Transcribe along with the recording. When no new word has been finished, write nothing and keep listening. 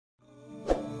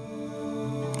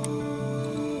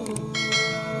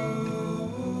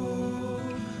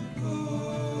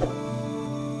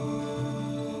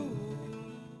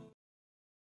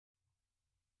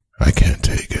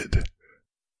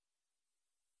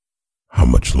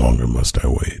much longer must I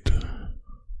wait?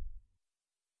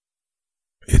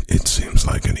 It seems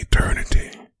like an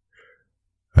eternity.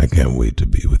 I can't wait to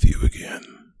be with you again.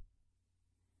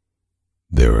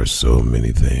 There are so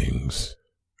many things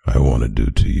I want to do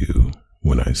to you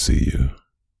when I see you.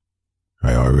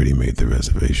 I already made the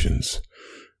reservations.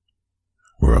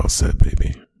 We're all set,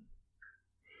 baby.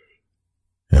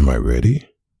 Am I ready?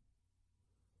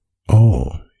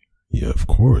 Oh, yeah, of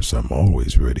course. I'm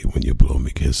always ready when you blow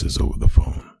me kisses over the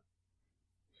phone.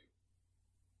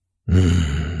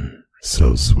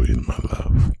 So sweet, my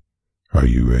love. Are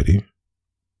you ready?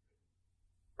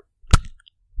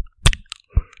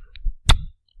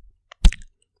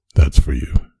 That's for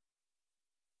you.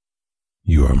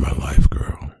 You are my life,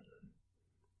 girl.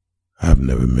 I've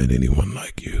never met anyone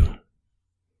like you.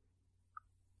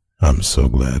 I'm so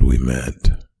glad we met.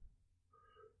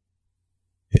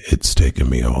 It's taken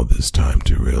me all this time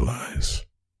to realize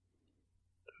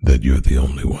that you're the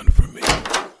only one for me.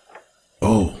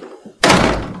 Oh,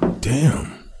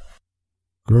 damn.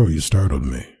 Girl, you startled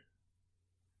me.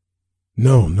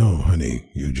 No, honey,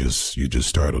 you just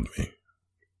startled me.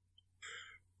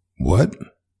 What?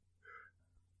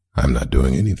 I'm not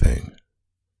doing anything.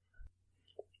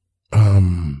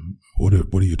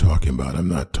 What are you talking about? I'm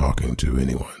not talking to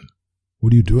anyone.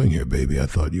 What are you doing here, baby? I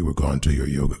thought you were gone to your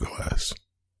yoga class.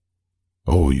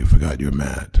 Oh, you forgot your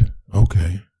mat.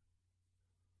 Okay.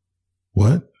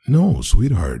 What? No,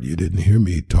 sweetheart, you didn't hear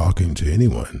me talking to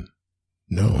anyone.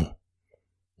 No.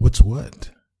 What's what?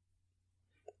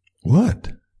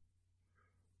 What?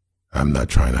 I'm not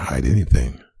trying to hide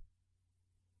anything.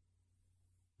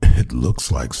 It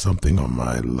looks like something on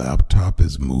my laptop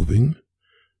is moving.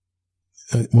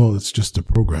 Well, it's just a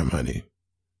program, honey.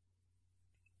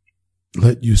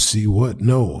 Let you see what?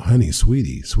 No, honey,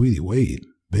 sweetie, wait,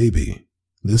 baby.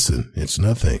 Listen, it's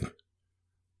nothing.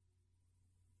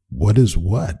 What is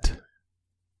what?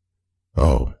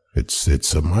 Oh,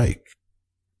 it's a mic.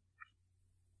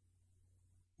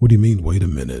 What do you mean, wait a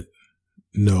minute?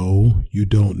 No, you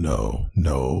don't know.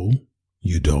 No,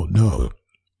 you don't know.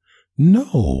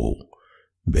 No,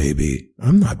 baby,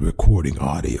 I'm not recording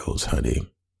audios, honey.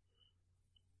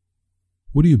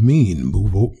 What do you mean,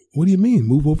 What do you mean,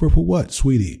 move over for what,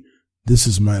 sweetie? This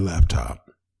is my laptop,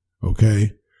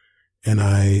 okay? And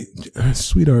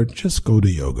sweetheart, just go to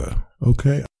yoga,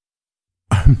 okay?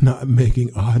 I'm not making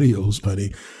audios,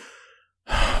 honey.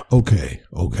 Okay.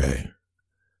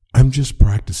 I'm just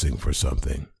practicing for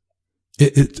something.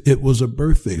 It was a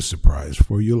birthday surprise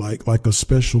for you, like a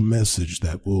special message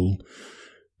that will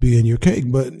be in your cake,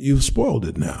 but you've spoiled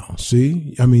it now,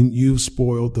 see? I mean, you've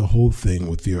spoiled the whole thing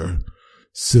with your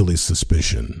silly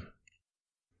suspicion.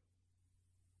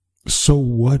 So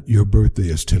what? Your birthday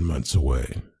is 10 months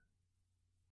away.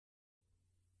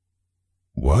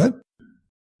 What?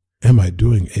 Am I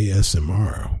doing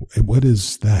ASMR? What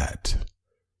is that?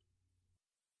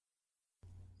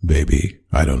 Baby,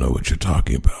 I don't know what you're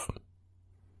talking about.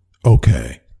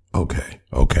 Okay.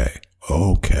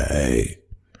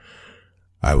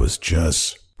 I was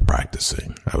just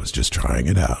practicing. I was just trying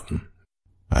it out.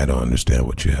 I don't understand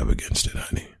what you have against it,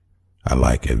 honey. I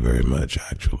like it very much,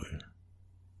 actually.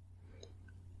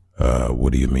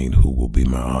 What do you mean, who will be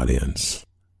my audience?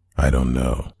 I don't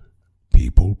know.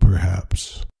 People,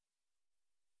 perhaps?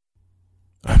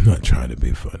 I'm not trying to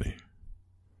be funny.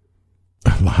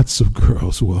 Lots of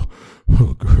girls. Well,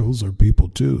 girls are people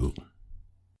too.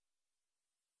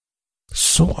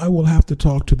 So I will have to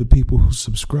talk to the people who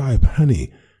subscribe.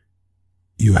 Honey,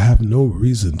 you have no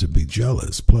reason to be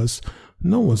jealous. Plus,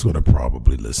 no one's going to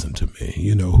probably listen to me.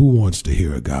 You know, who wants to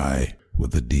hear a guy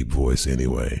with a deep voice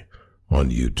anyway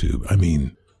on YouTube? I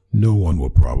mean, no one will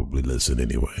probably listen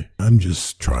anyway. I'm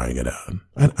just trying it out.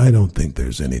 I don't think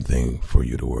there's anything for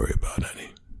you to worry about, honey.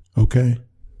 Okay?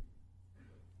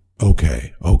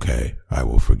 Okay. I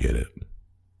will forget it.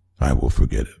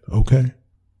 Okay?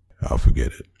 I'll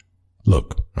forget it.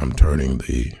 Look, I'm turning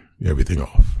everything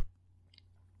off.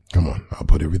 Come on, I'll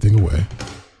put everything away.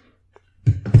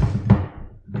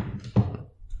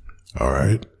 All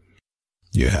right.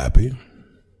 You happy?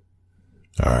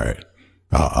 All right.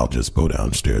 I'll just go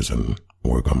downstairs and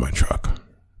work on my truck.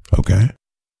 Okay?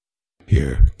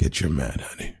 Here, get your mat,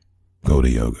 honey. Go to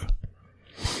yoga.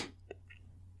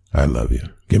 I love you.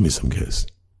 Give me some kiss.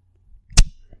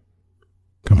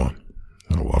 Come on.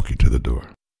 I'll walk you to the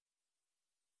door.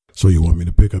 So you want me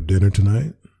to pick up dinner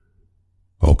tonight?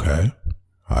 Okay.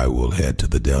 I will head to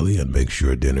the deli and make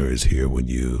sure dinner is here when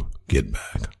you get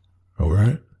back. All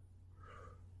right?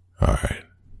 All right.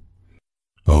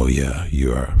 Oh, yeah,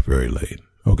 you are very late.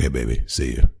 Okay, baby.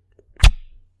 See you.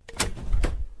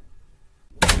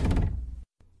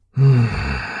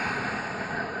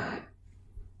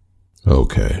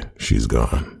 Okay, she's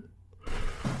gone.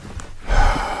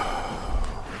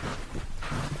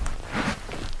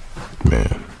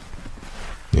 Man.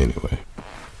 Anyway.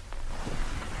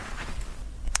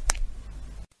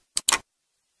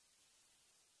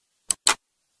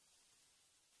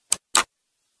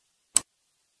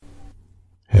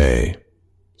 Hey,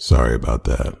 sorry about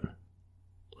that.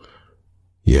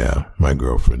 Yeah, my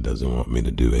girlfriend doesn't want me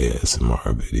to do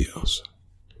ASMR videos.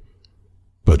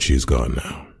 But she's gone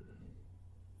now.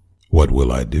 What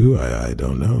will I do? I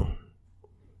don't know.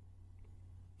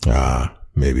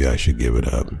 Maybe I should give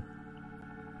it up.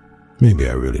 Maybe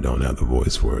I really don't have the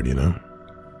voice for it, you know?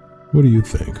 What do you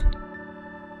think?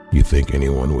 You think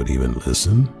anyone would even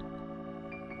listen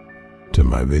to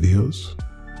my videos?